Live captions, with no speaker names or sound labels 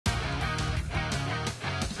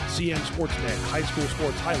CMSportsNet high school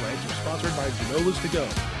sports highlights are sponsored by Genova's To Go.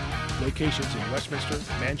 Locations in Westminster,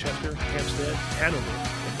 Manchester, Hampstead, Hanover,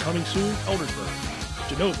 and coming soon, Eldersburg.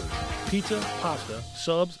 Genova's, pizza, pasta,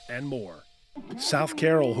 subs, and more. South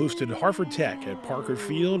Carroll hosted Harford Tech at Parker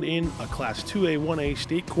Field in a Class 2A 1A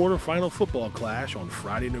state quarterfinal football clash on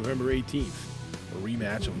Friday, November 18th. A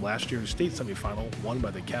rematch of last year's state semifinal won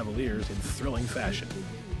by the Cavaliers in thrilling fashion.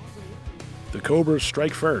 The Cobras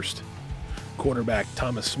strike first. Quarterback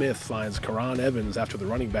Thomas Smith finds Karan Evans after the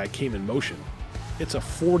running back came in motion. It's a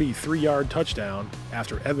 43-yard touchdown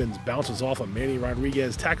after Evans bounces off a Manny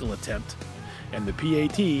Rodriguez tackle attempt, and the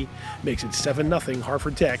PAT makes it 7-0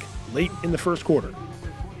 Harford Tech late in the first quarter.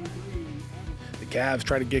 The Cavs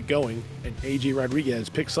try to get going, and A.J. Rodriguez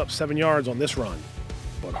picks up 7 yards on this run,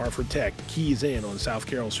 but Harford Tech keys in on South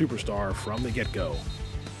Carroll superstar from the get-go.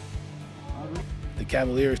 The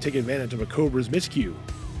Cavaliers take advantage of a Cobra's miscue.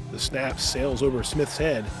 The snap sails over Smith's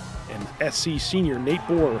head, and SC senior Nate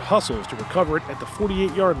Bohr hustles to recover it at the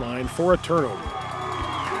 48-yard line for a turnover.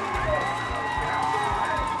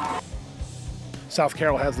 South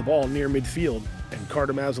Carroll has the ball near midfield, and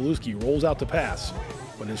Carter Mazalewski rolls out to pass,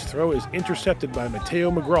 but his throw is intercepted by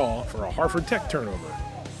Mateo McGraw for a Harford Tech turnover.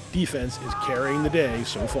 Defense is carrying the day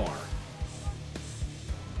so far.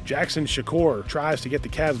 Jackson Shakur tries to get the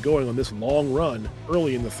Cavs going on this long run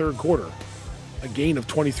early in the third quarter. A gain of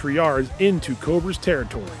 23 yards into Cobras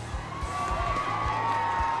territory.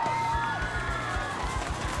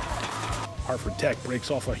 Harford Tech breaks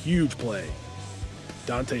off a huge play.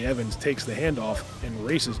 Dante Evans takes the handoff and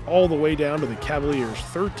races all the way down to the Cavaliers'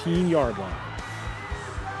 13-yard line.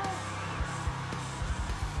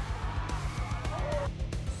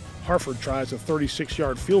 Harford tries a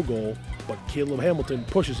 36-yard field goal, but Caleb Hamilton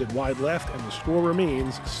pushes it wide left, and the score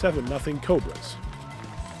remains 7-0 Cobras.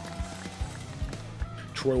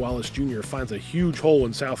 Troy Wallace Jr. finds a huge hole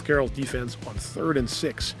in South Carroll's defense on 3rd and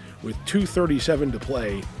 6 with 2:37 to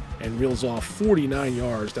play and reels off 49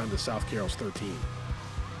 yards down to South Carroll's 13.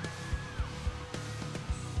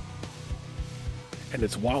 And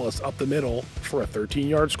it's Wallace up the middle for a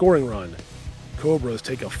 13-yard scoring run. Cobras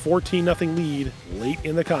take a 14-0 lead late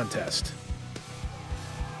in the contest.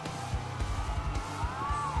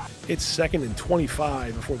 It's 2nd and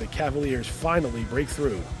 25 before the Cavaliers finally break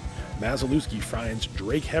through. Mazalewski finds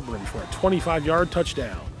Drake Hebron for a 25-yard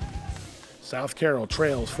touchdown. South Carroll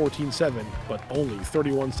trails 14-7, but only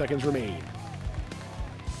 31 seconds remain.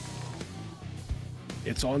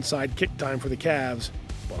 It's onside kick time for the Cavs,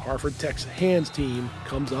 but Harford Tech's hands team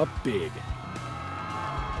comes up big.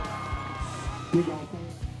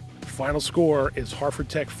 Final score is Harford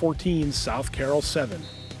Tech 14, South Carroll 7.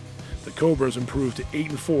 The Cobras improve to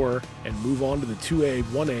 8-4 and move on to the 2A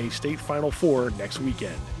 1A State Final Four next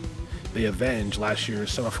weekend. They avenge last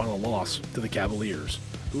year's semifinal loss to the Cavaliers,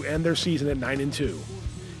 who end their season at 9-2.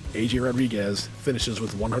 A.J. Rodriguez finishes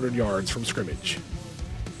with 100 yards from scrimmage.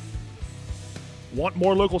 Want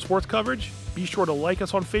more local sports coverage? Be sure to like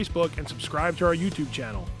us on Facebook and subscribe to our YouTube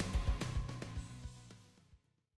channel.